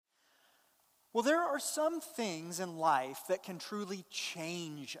Well, there are some things in life that can truly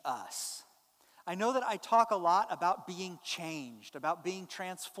change us. I know that I talk a lot about being changed, about being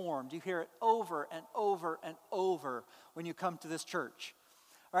transformed. You hear it over and over and over when you come to this church.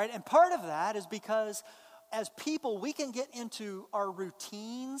 All right, and part of that is because as people, we can get into our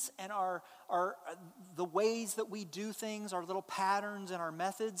routines and the ways that we do things, our little patterns and our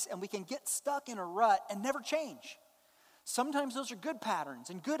methods, and we can get stuck in a rut and never change. Sometimes those are good patterns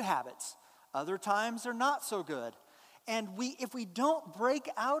and good habits. Other times they're not so good. And if we don't break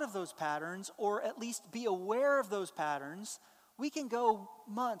out of those patterns, or at least be aware of those patterns, we can go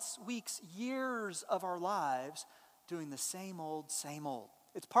months, weeks, years of our lives doing the same old, same old.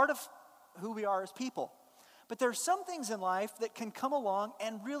 It's part of who we are as people. But there are some things in life that can come along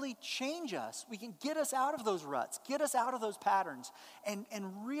and really change us. We can get us out of those ruts, get us out of those patterns, and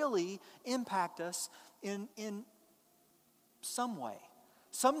really impact us in some way.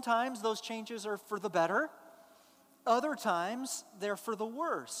 Sometimes those changes are for the better. Other times they're for the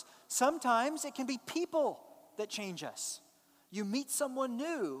worse. Sometimes it can be people that change us. You meet someone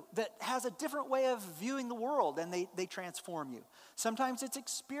new that has a different way of viewing the world, and they transform you. Sometimes it's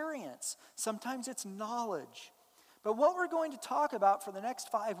experience. Sometimes it's knowledge. But what we're going to talk about for the next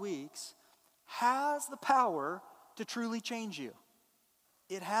 5 weeks has the power to truly change you.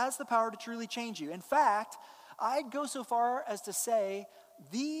 It has the power to truly change you. In fact, I'd go so far as to say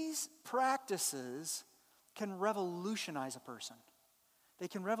these practices can revolutionize a person. They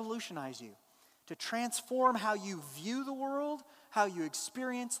can revolutionize you to transform how you view the world, how you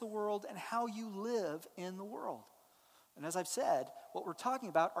experience the world, and how you live in the world. And as I've said, what we're talking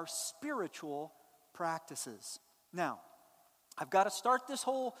about are spiritual practices. Now, I've got to start this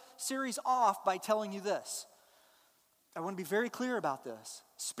whole series off by telling you this. I want to be very clear about this.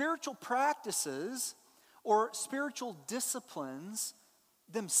 Spiritual practices or spiritual disciplines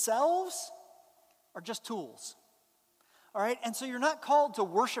themselves are just tools. All right? And so you're not called to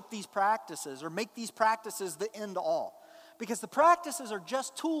worship these practices or make these practices the end all. Because the practices are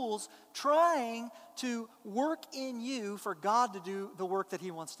just tools trying to work in you for God to do the work that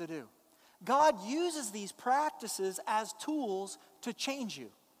He wants to do. God uses these practices as tools to change you.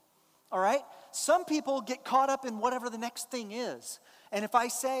 All right? Some people get caught up in whatever the next thing is. And if I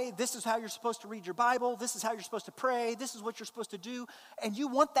say, this is how you're supposed to read your Bible, this is how you're supposed to pray, this is what you're supposed to do, and you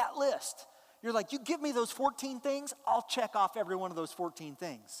want that list. You're like, you give me those 14 things, I'll check off every one of those 14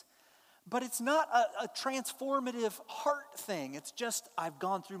 things. But it's not a transformative heart thing. It's just, I've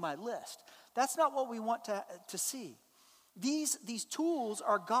gone through my list. That's not what we want to see. These tools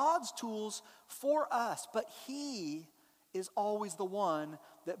are God's tools for us, but He is always the one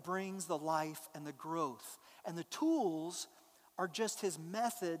that brings the life and the growth. And the tools are just His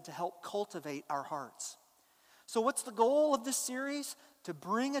method to help cultivate our hearts. So what's the goal of this series? To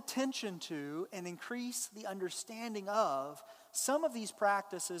bring attention to and increase the understanding of some of these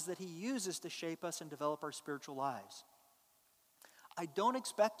practices that He uses to shape us and develop our spiritual lives. I don't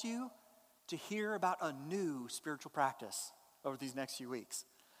expect you to hear about a new spiritual practice over these next few weeks.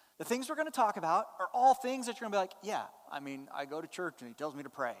 The things we're going to talk about are all things that you're going to be like, yeah, I go to church and He tells me to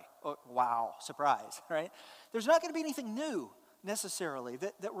pray. Oh, wow, surprise, right? There's not going to be anything new necessarily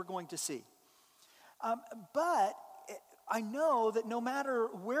that we're going to see. But I know that no matter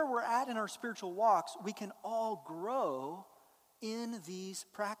where we're at in our spiritual walks, we can all grow in these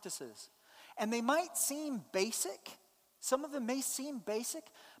practices. And they might seem basic. Some of them may seem basic,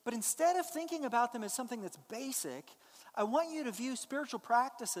 but instead of thinking about them as something that's basic, I want you to view spiritual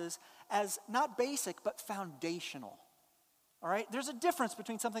practices as not basic, but foundational. All right? There's a difference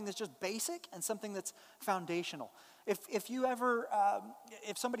between something that's just basic and something that's foundational. If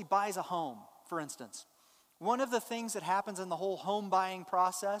somebody buys a home, for instance, one of the things that happens in the whole home buying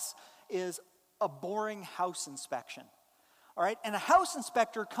process is a boring house inspection. All right? And a house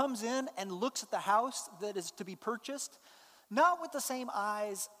inspector comes in and looks at the house that is to be purchased, not with the same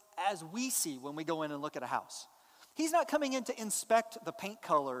eyes as we see when we go in and look at a house. He's not coming in to inspect the paint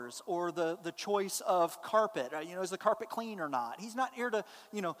colors or the choice of carpet. Is the carpet clean or not? He's not here to,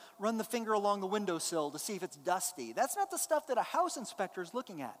 run the finger along the windowsill to see if it's dusty. That's not the stuff that a house inspector is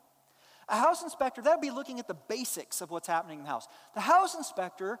looking at. A house inspector, that would be looking at the basics of what's happening in the house. The house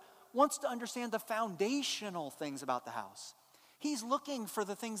inspector wants to understand the foundational things about the house. He's looking for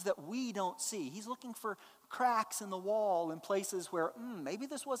the things that we don't see. He's looking for cracks in the wall in places where maybe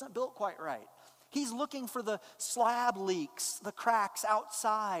this wasn't built quite right. He's looking for the slab leaks, the cracks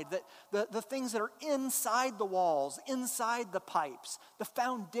outside, the things that are inside the walls, inside the pipes, the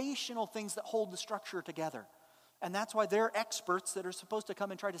foundational things that hold the structure together. And that's why they're experts that are supposed to come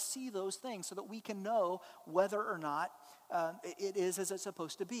and try to see those things so that we can know whether or not it is as it's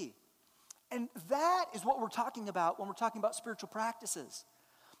supposed to be. And that is what we're talking about when we're talking about spiritual practices.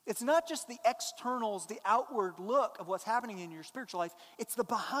 It's not just the externals, the outward look of what's happening in your spiritual life. It's the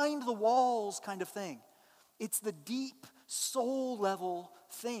behind the walls kind of thing. It's the deep soul level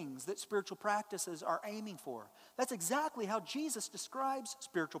things that spiritual practices are aiming for. That's exactly how Jesus describes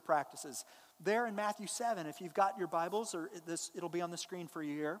spiritual practices. There in Matthew 7, if you've got your Bibles, or it'll be on the screen for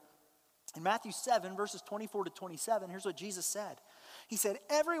you here. In Matthew 7, verses 24 to 27, here's what Jesus said. He said,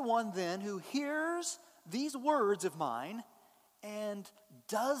 "Everyone then who hears these words of mine and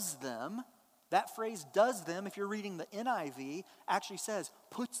does them," that phrase "does them," if you're reading the NIV, actually says,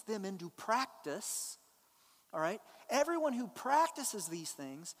 puts them into practice. All right? Everyone who practices these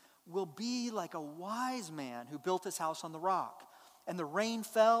things will be like a wise man who built his house on the rock. And the rain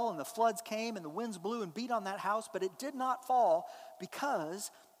fell, and the floods came, and the winds blew and beat on that house, but it did not fall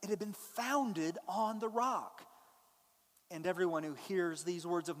because it had been founded on the rock. And everyone who hears these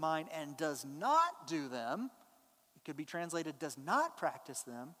words of mine and does not do them, it could be translated, does not practice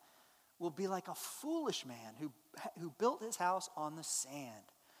them, will be like a foolish man who built his house on the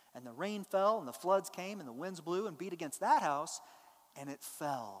sand. And the rain fell, and the floods came, and the winds blew and beat against that house, and it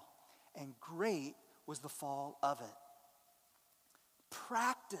fell. And great was the fall of it.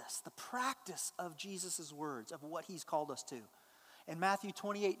 The practice of Jesus' words, of what he's called us to. In Matthew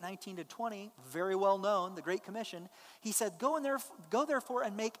 28, 19 to 20, very well known, the Great Commission, he said, Go therefore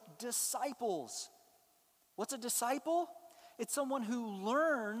and make disciples. What's a disciple? It's someone who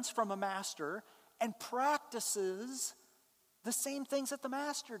learns from a master and practices the same things that the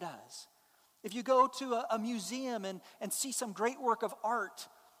master does. If you go to a museum and see some great work of art,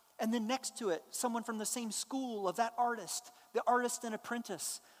 and then next to it, someone from the same school of that artist, the artist and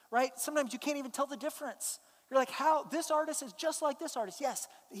apprentice, right? Sometimes you can't even tell the difference. You're like, how? This artist is just like this artist. Yes,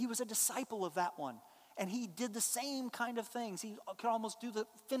 he was a disciple of that one. And he did the same kind of things. He could almost do the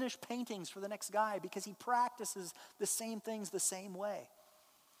finished paintings for the next guy because he practices the same things the same way.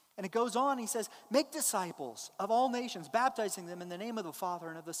 And it goes on, he says, make disciples of all nations, baptizing them in the name of the Father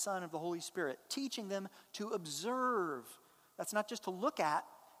and of the Son and of the Holy Spirit, teaching them to observe. That's not just to look at,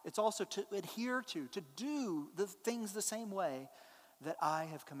 it's also to adhere to do the things the same way that I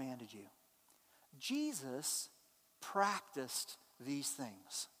have commanded you. Jesus practiced these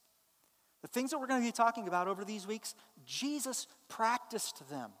things. The things that we're going to be talking about over these weeks, Jesus practiced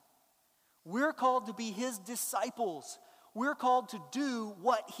them. We're called to be his disciples. We're called to do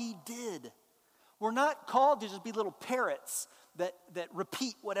what he did. We're not called to just be little parrots that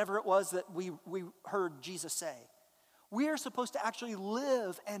repeat whatever it was that we heard Jesus say. We are supposed to actually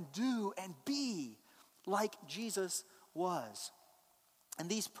live and do and be like Jesus was. And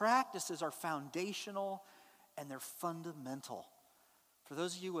these practices are foundational and they're fundamental. For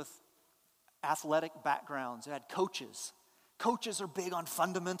those of you with athletic backgrounds who had coaches are big on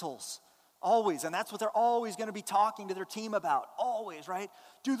fundamentals. Always, and that's what they're always going to be talking to their team about. Always, right?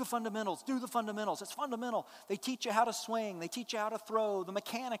 Do the fundamentals. It's fundamental. They teach you how to swing. They teach you how to throw, the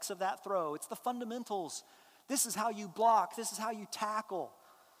mechanics of that throw. It's the fundamentals. This is how you block. This is how you tackle.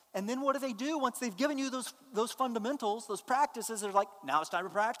 And then what do? Once they've given you those fundamentals, those practices, they're like, now it's time to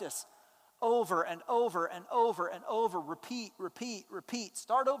practice. Over and over and over and over. Repeat.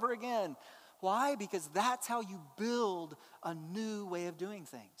 Start over again. Why? Because that's how you build a new way of doing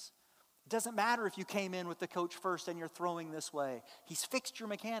things. It doesn't matter if you came in with the coach first and you're throwing this way. He's fixed your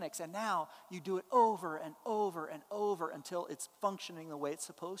mechanics, and now you do it over and over and over until it's functioning the way it's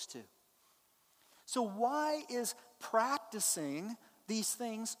supposed to. So why is practicing these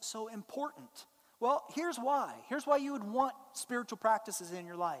things so important? Well, here's why. Here's why you would want spiritual practices in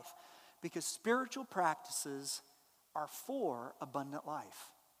your life. Because spiritual practices are for abundant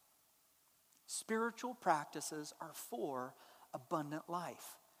life. Spiritual practices are for abundant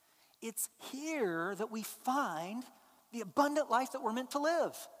life. It's here that we find the abundant life that we're meant to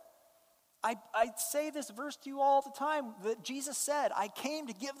live. I say this verse to you all the time that Jesus said, I came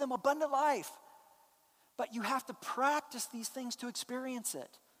to give them abundant life. But you have to practice these things to experience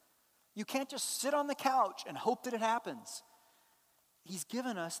it. You can't just sit on the couch and hope that it happens. He's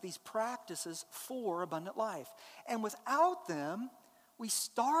given us these practices for abundant life. And without them, we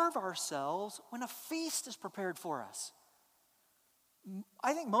starve ourselves when a feast is prepared for us.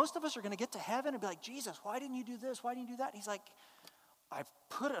 I think most of us are going to get to heaven and be like, Jesus, why didn't you do this? Why didn't you do that? And he's like, I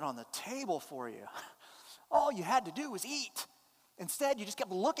put it on the table for you. All you had to do was eat. Instead, you just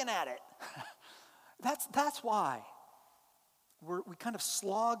kept looking at it. That's why we kind of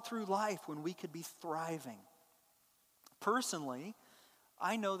slog through life when we could be thriving. Personally,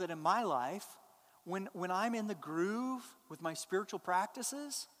 I know that in my life, when I'm in the groove with my spiritual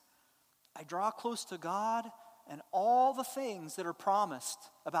practices, I draw close to God and all the things that are promised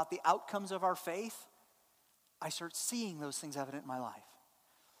about the outcomes of our faith, I start seeing those things evident in my life.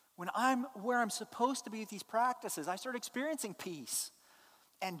 When I'm where I'm supposed to be with these practices, I start experiencing peace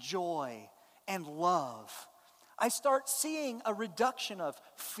and joy and love. I start seeing a reduction of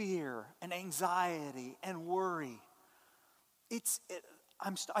fear and anxiety and worry.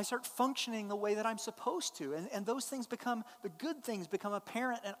 I start functioning the way that I'm supposed to. And those things the good things become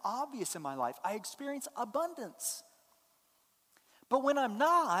apparent and obvious in my life. I experience abundance. But when I'm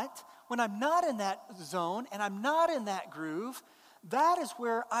not in that zone and I'm not in that groove, that is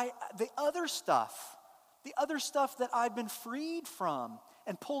where the other stuff that I've been freed from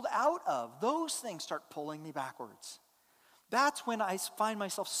and pulled out of, those things start pulling me backwards. That's when I find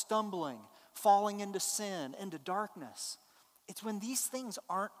myself stumbling, falling into sin, into darkness. It's when these things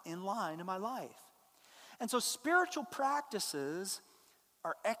aren't in line in my life. And so spiritual practices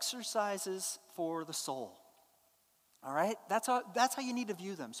are exercises for the soul. All right? That's how you need to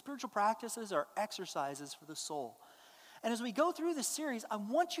view them. Spiritual practices are exercises for the soul. And as we go through this series, I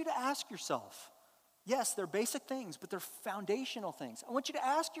want you to ask yourself, yes, they're basic things, but they're foundational things. I want you to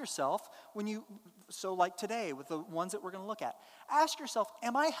ask yourself so like today with the ones that we're going to look at, ask yourself,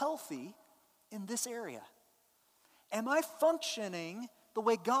 am I healthy in this area? Am I functioning the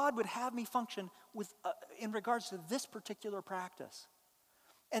way God would have me function in regards to this particular practice?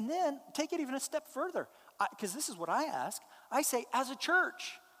 And then take it even a step further, because this is what I ask. I say, as a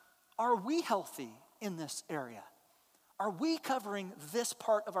church, are we healthy in this area? Are we covering this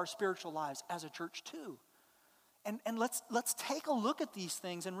part of our spiritual lives as a church too? And let's take a look at these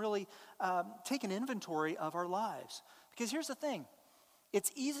things and really take an inventory of our lives. Because here's the thing.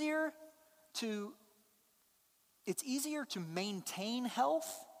 It's easier to maintain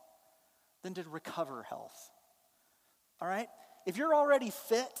health than to recover health. All right? If you're already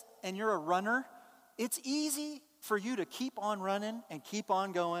fit and you're a runner, it's easy for you to keep on running and keep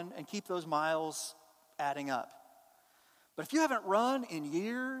on going and keep those miles adding up. But if you haven't run in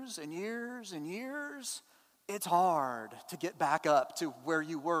years and years and years, it's hard to get back up to where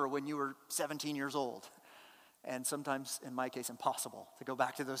you were when you were 17 years old. And sometimes, in my case, impossible to go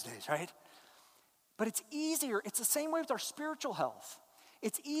back to those days, right? But it's easier. It's the same way with our spiritual health.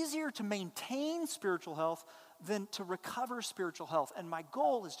 It's easier to maintain spiritual health than to recover spiritual health. And my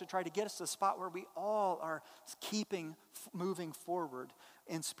goal is to try to get us to a spot where we all are moving forward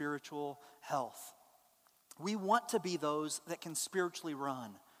in spiritual health. We want to be those that can spiritually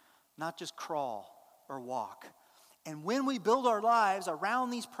run, not just crawl or walk. And when we build our lives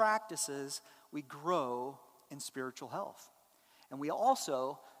around these practices, we grow in spiritual health. And we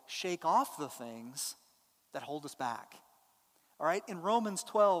also shake off the things that hold us back. All right, in Romans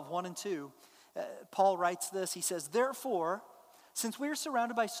 12, 1 and 2, Paul writes this. He says, therefore, since we are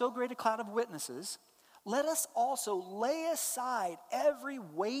surrounded by so great a cloud of witnesses, let us also lay aside every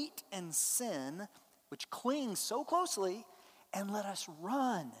weight and sin which clings so closely, and let us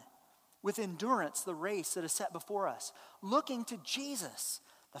run with endurance the race that is set before us, looking to Jesus,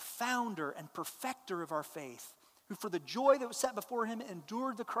 the founder and perfecter of our faith, who for the joy that was set before him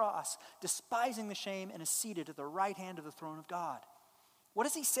endured the cross, despising the shame, and is seated at the right hand of the throne of God. What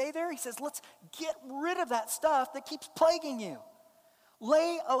does he say there? He says, let's get rid of that stuff that keeps plaguing you.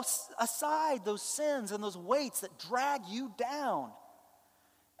 Lay aside those sins and those weights that drag you down.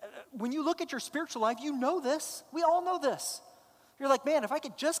 When you look at your spiritual life, you know this. We all know this. You're like, man, if I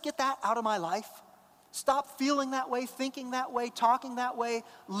could just get that out of my life, stop feeling that way, thinking that way, talking that way,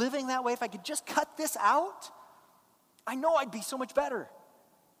 living that way, if I could just cut this out, I know I'd be so much better.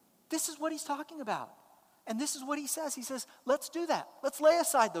 This is what he's talking about. And this is what he says. He says, let's do that. Let's lay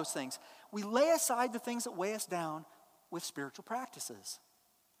aside those things. We lay aside the things that weigh us down with spiritual practices.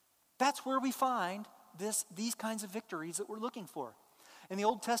 That's where we find these kinds of victories that we're looking for. In the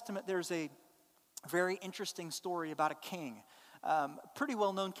Old Testament, there's a very interesting story about a king, pretty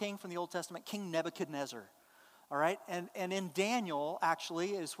well-known king from the Old Testament, King Nebuchadnezzar. All right, and in Daniel,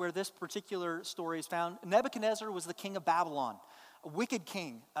 actually, is where this particular story is found. Nebuchadnezzar was the king of Babylon, a wicked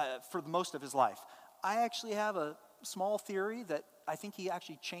king for most of his life. I actually have a small theory that I think he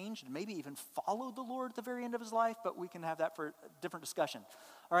actually changed and maybe even followed the Lord at the very end of his life, but we can have that for a different discussion.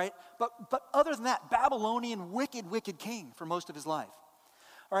 All right, but other than that, Babylonian wicked king for most of his life.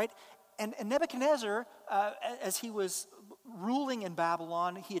 All right, and Nebuchadnezzar, as he was ruling in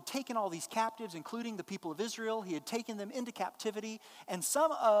Babylon, he had taken all these captives, including the people of Israel. He had taken them into captivity, and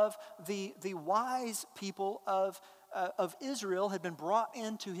some of the wise people of Israel had been brought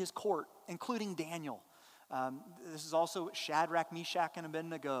into his court, including Daniel. This is also Shadrach, Meshach, and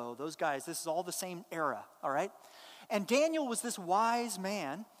Abednego. Those guys, this is all the same era, all right? And Daniel was this wise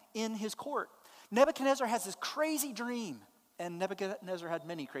man in his court. Nebuchadnezzar has this crazy dream, and Nebuchadnezzar had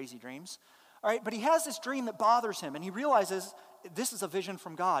many crazy dreams. All right, but he has this dream that bothers him, and he realizes this is a vision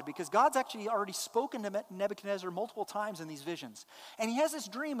from God, because God's actually already spoken to Nebuchadnezzar multiple times in these visions. And he has this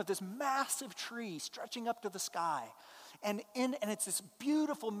dream of this massive tree stretching up to the sky. And it's this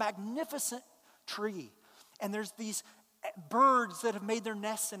beautiful, magnificent tree. And there's these birds that have made their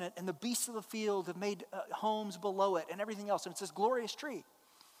nests in it, and the beasts of the field have made homes below it, and everything else. And it's this glorious tree.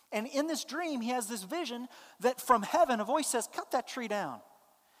 And in this dream, he has this vision that from heaven, a voice says, cut that tree down.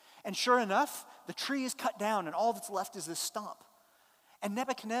 And sure enough, the tree is cut down, and all that's left is this stump. And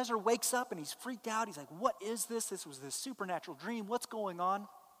Nebuchadnezzar wakes up, and he's freaked out. He's like, what is this? This was this supernatural dream. What's going on?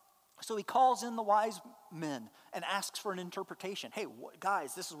 So he calls in the wise men and asks for an interpretation. Hey,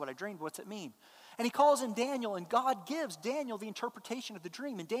 guys, this is what I dreamed. What's it mean? And he calls in Daniel, and God gives Daniel the interpretation of the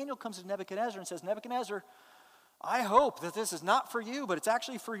dream. And Daniel comes to Nebuchadnezzar and says, Nebuchadnezzar, I hope that this is not for you, but it's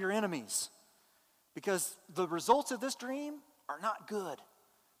actually for your enemies. Because the results of this dream are not good.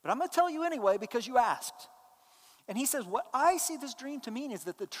 But I'm going to tell you anyway because you asked. And he says, what I see this dream to mean is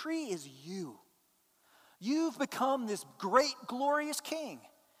that the tree is you. You've become this great, glorious king.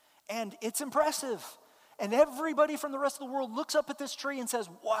 And it's impressive. And everybody from the rest of the world looks up at this tree and says,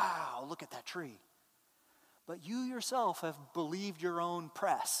 wow, look at that tree. But you yourself have believed your own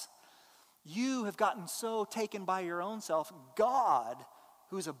press. You have gotten so taken by your own self. God,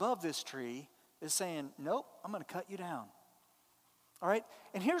 who's above this tree, is saying, nope, I'm going to cut you down. All right?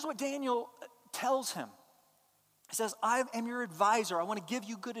 And here's what Daniel tells him. He says, I am your advisor. I want to give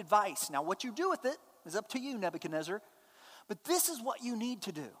you good advice. Now, what you do with it is up to you, Nebuchadnezzar. But this is what you need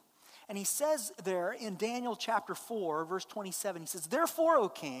to do. And he says there in Daniel chapter 4, verse 27, he says, therefore, O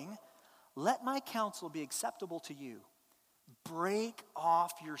king, let my counsel be acceptable to you. Break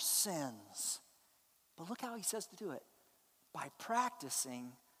off your sins. But look how he says to do it. By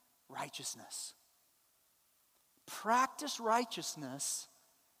practicing righteousness. Practice righteousness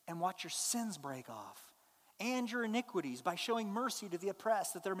and watch your sins break off. And your iniquities by showing mercy to the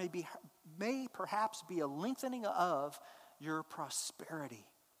oppressed, that there may perhaps be a lengthening of your prosperity.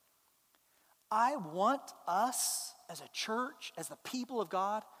 I want us as a church, as the people of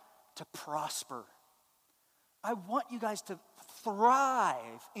God, to prosper. I want you guys to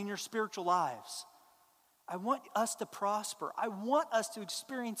thrive in your spiritual lives. I want us to prosper. I want us to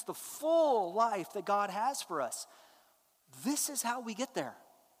experience the full life that God has for us. This is how we get there.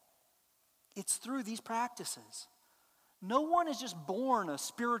 It's through these practices. No one is just born a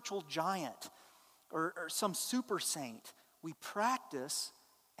spiritual giant or some super saint. We practice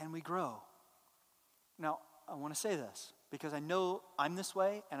and we grow. Now, I want to say this because I know I'm this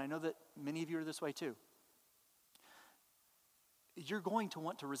way, and I know that many of you are this way too. You're going to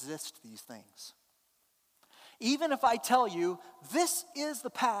want to resist these things. Even if I tell you, this is the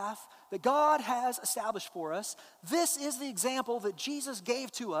path that God has established for us. This is the example that Jesus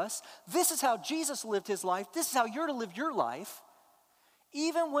gave to us. This is how Jesus lived his life. This is how you're to live your life.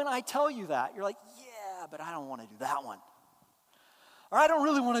 Even when I tell you that, you're like, yeah, but I don't want to do that one. Or I don't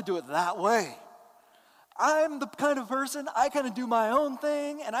really want to do it that way. I'm the kind of person, I kind of do my own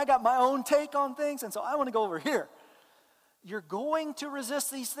thing, and I got my own take on things, and so I want to go over here. You're going to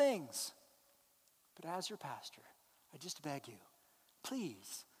resist these things. But as your pastor, I just beg you,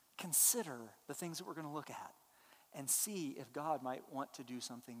 please consider the things that we're going to look at and see if God might want to do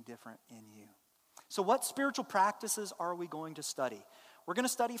something different in you. So what spiritual practices are we going to study? We're going to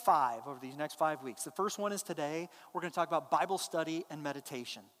study 5 over these next 5 weeks. The first one is today. We're going to talk about Bible study and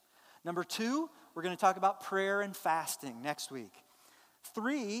meditation. Number 2, we're going to talk about prayer and fasting next week.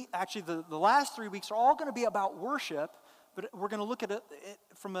 3, actually the last 3 weeks are all going to be about worship, but we're going to look at it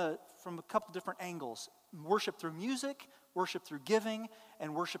from a couple different angles. Worship through music, worship through giving,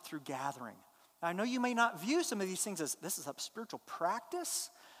 and worship through gathering. Now, I know you may not view some of these things as this is a spiritual practice,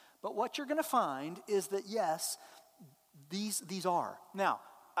 but what you're going to find is that, yes, these are. Now,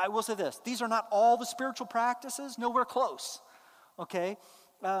 I will say this. These are not all the spiritual practices. Nowhere close, okay?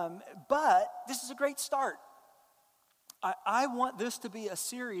 But this is a great start. I want this to be a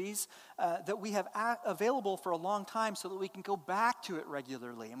series that we have available for a long time so that we can go back to it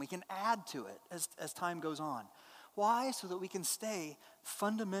regularly and we can add to it as time goes on. Why? So that we can stay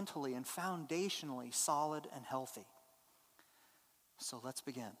fundamentally and foundationally solid and healthy. So let's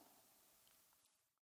begin.